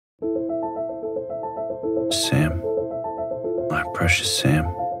Sam. My precious Sam.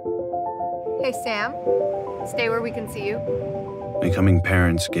 Hey, Sam. Stay where we can see you. Becoming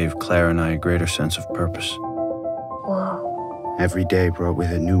parents gave Claire and I a greater sense of purpose. Wow. Every day brought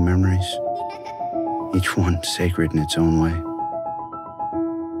with it new memories, each one sacred in its own way.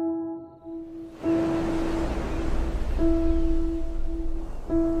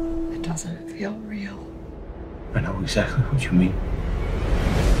 It doesn't feel real. I know exactly what you mean.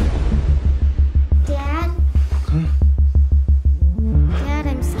 Dad? Huh? Dad,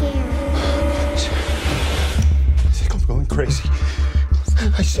 I'm scared. I think I'm going crazy.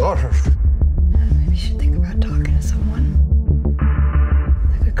 I saw her. Maybe you should think about talking to someone.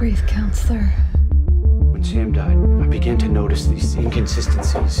 Like a grief counselor. When Sam died, I began to notice these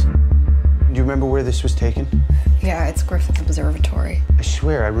inconsistencies. Do you remember where this was taken? Yeah, it's Griffith Observatory. I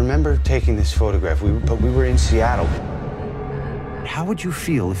swear, I remember taking this photograph, but we were in Seattle. How would you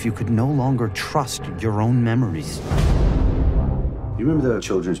feel if you could no longer trust your own memories? You remember the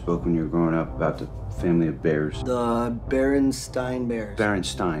children's book when you were growing up about the family of bears? The Berenstain Bears.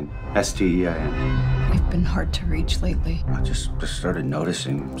 Berenstain, S-T-E-I-N. You've been hard to reach lately. I just started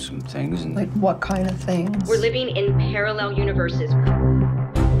noticing some things. And Like what kind of things? We're living in parallel universes.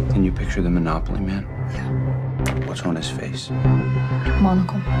 Can you picture the Monopoly Man? Yeah. What's on his face?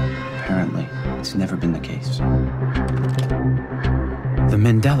 Monocle. Apparently, it's never been the case. The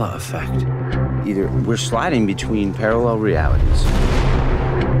Mandela effect. Either we're sliding between parallel realities,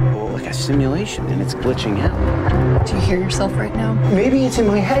 or like a simulation, and it's glitching out. Do you hear yourself right now? Maybe it's in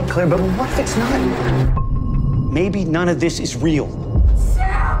my head, Claire, but what if it's not? Maybe none of this is real.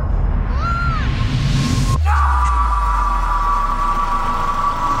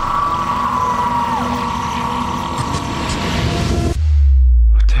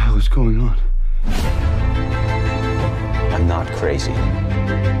 What the hell is going on? I'm not crazy.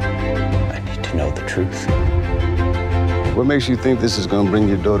 I need to know the truth. What makes you think this is going to bring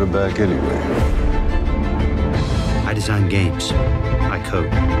your daughter back anyway? I design games. I code.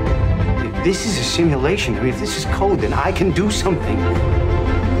 If this is a simulation, I mean, if this is code, then I can do something.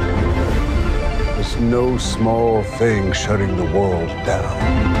 It's no small thing shutting the world down.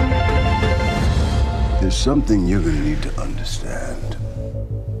 There's something you're going to need to understand.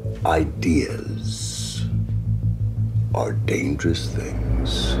 Ideas are dangerous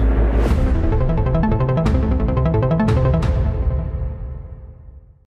things.